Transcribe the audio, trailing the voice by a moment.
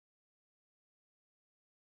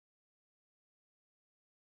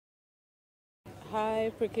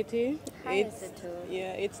Hi, Prakriti. Hi, Isatou.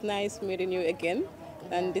 Yeah, it's nice meeting you again.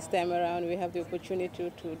 And this time around, we have the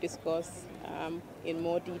opportunity to discuss in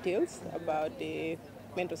more details about the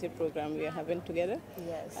mentorship program we are having together.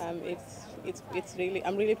 Yes. It's really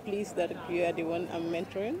I'm really pleased that you are the one I'm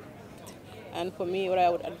mentoring. And for me, what I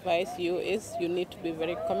would advise you is you need to be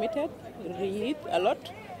very committed, read a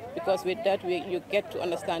lot, because with that you get to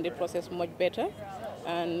understand the process much better.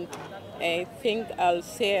 And I think I'll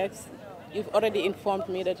say you've already informed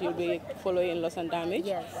me that you'll be following Loss and Damage.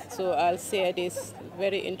 Yes. So I'll share this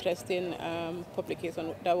very interesting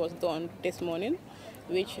publication that was done this morning,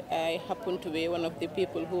 which I happen to be one of the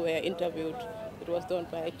people who were interviewed. It was done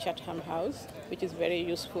by Chatham House, which is very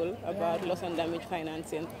useful about loss and damage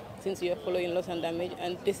financing, since you are following loss and damage,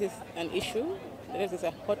 and this is an issue. This is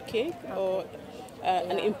a hot cake or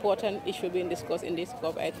an important issue being discussed in this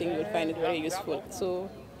COP. I think you will find it very useful. So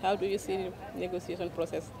how do you see the negotiation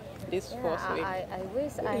process this first week? I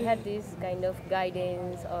wish I had this kind of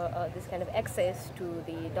guidance or this kind of access to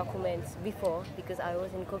the documents before, because I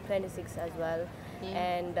was in COP26 as well.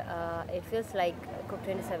 And it feels like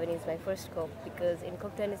COP27 is my first COP, because in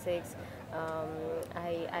COP26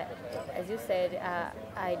 as you said,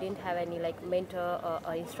 I didn't have any like mentor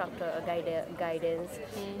or instructor or guidance.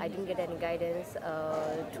 I didn't get any guidance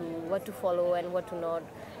to what to follow and what to not.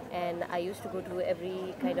 And I used to go to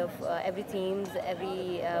every kind of every themes,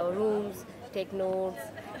 every rooms, take notes,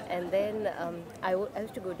 and then I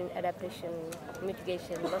used to go to adaptation,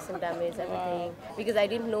 mitigation, loss and damage, everything, because I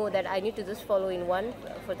didn't know that I need to just follow in one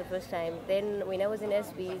for the first time. Then when I was in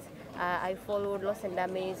SBs, I followed loss and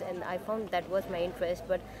damage, and I found that was my interest,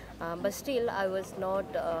 but still I was not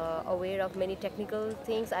aware of many technical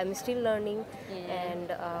things. I'm still learning, and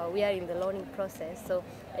we are in the learning process. So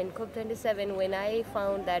in COP27, when I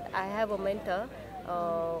found that I have a mentor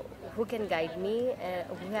who can guide me,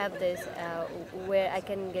 who have this where I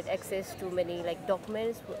can get access to many like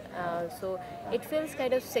documents, so it feels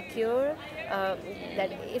kind of secure that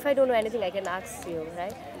if I don't know anything, I can ask you,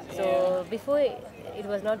 right? So before it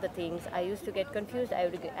was not the things. I used to get confused,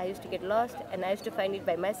 I used to get lost, and I used to find it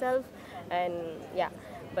by myself, and yeah.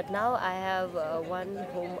 But now I have one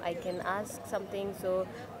whom I can ask something, so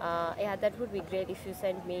yeah, that would be great if you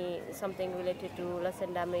send me something related to loss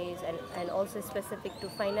and damage, and also specific to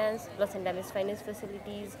finance, loss and damage finance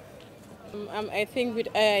facilities. I think with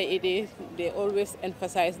IIED, they always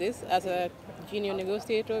emphasize this as a junior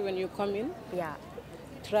negotiator when you come in. Yeah.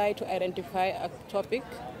 Try to identify a topic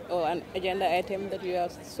or an agenda item that you are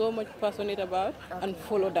so much passionate about and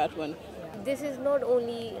follow that one. This is not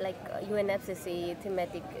only like UNFCCC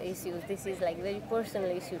thematic issues. This is like very personal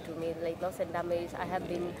issue to me, like loss and damage. I have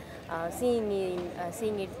been seeing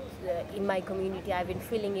it in my community. I've been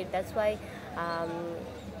feeling it. That's why,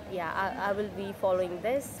 yeah, I will be following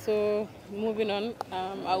this. So moving on,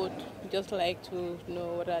 I would just like to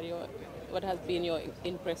know what has been your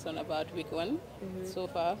impression about week one so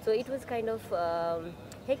far? So it was kind of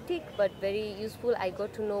hectic but very useful. I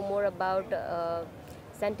got to know more about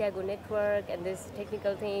Santiago network and these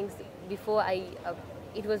technical things. Before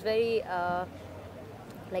it was very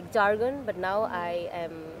like jargon, but now I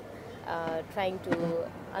am trying to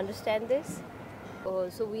understand this.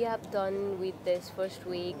 So we have done with this first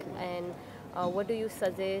week, and what do you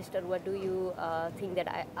suggest, or what do you think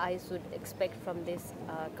that I should expect from this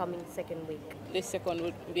coming second week? This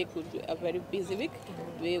second week would be a very busy week.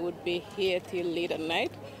 We would be here till late at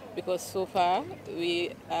night, because so far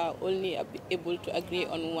we are only able to agree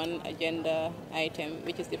on one agenda item,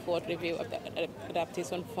 which is the fourth review of the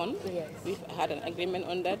adaptation fund. Yes. We've had an agreement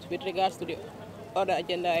on that. With regards to the other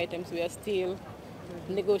agenda items, we are still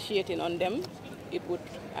negotiating on them. It would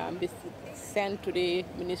be sent to the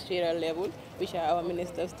ministerial level, which are our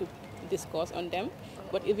ministers, to discuss on them.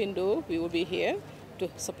 But even though we will be here to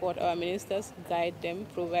support our ministers, guide them,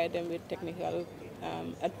 provide them with technical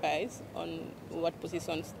advice on what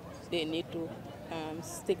positions they need to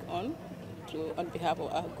stick on behalf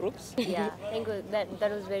of our groups. Yeah, thank you.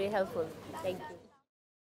 That was very helpful. Thank you.